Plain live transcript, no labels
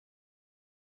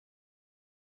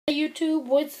Hey YouTube,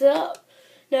 what's up?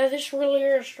 Now this really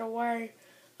is a way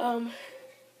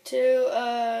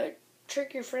to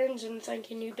trick your friends into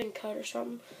thinking you've been cut or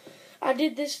something. I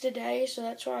did this today, so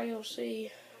that's why you'll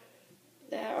see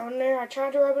that on there. I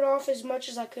tried to rub it off as much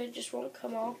as I could, just won't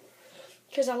come off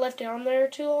because I left it on there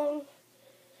too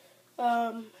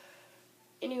long.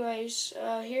 Anyways,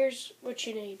 here's what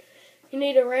you need. You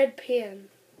need a red pen.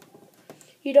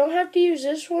 You don't have to use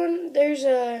this one. There's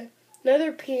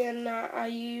another pen I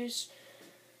use.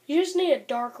 You just need a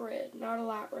dark red, not a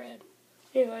light red.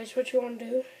 Anyways, what you want to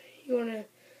do, you want to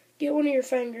get one of your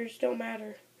fingers, don't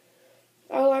matter.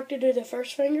 I like to do the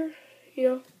first finger,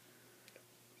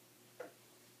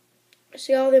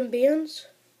 See all them bends?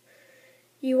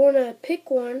 You want to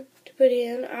pick one to put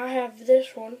in. I have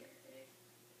this one.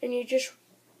 And you just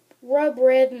rub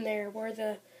red in there where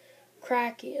the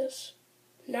crack is.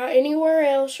 Not anywhere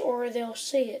else or they'll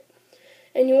see it.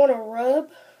 And you want to rub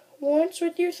once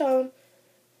with your thumb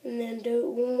and then do it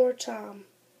one more time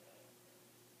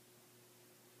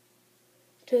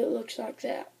till it looks like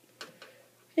that.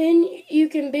 Then you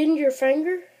can bend your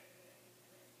finger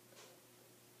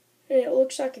and it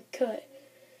looks like a cut.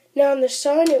 Now in the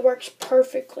sun it works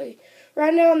perfectly.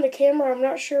 Right now on the camera I'm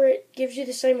not sure it gives you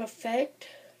the same effect.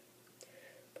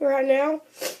 But right now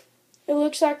it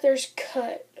looks like there's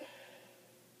cut.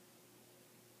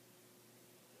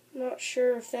 Not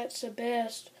sure if that's the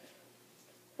best.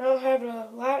 I don't have a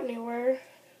light anywhere,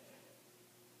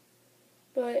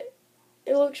 but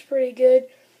it looks pretty good.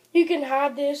 You can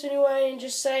hide this anyway and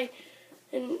just say,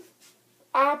 and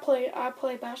I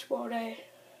play basketball today,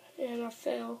 and I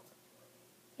fell,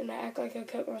 and I act like I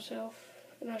cut myself,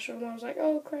 and I showed them. I was like,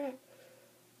 oh crap,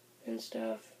 and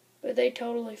stuff. But they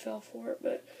totally fell for it.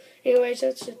 But anyways,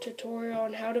 that's a tutorial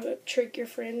on how to trick your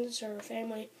friends or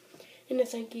family into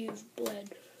thinking you've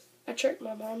bled. I tricked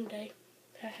my mom today.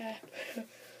 Haha.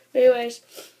 Anyways,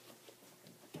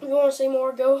 if you want to see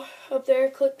more, go up there,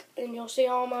 click, and you'll see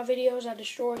all my videos. I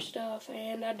destroy stuff,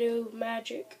 and I do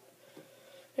magic,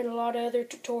 and a lot of other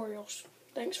tutorials.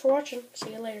 Thanks for watching.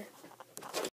 See you later.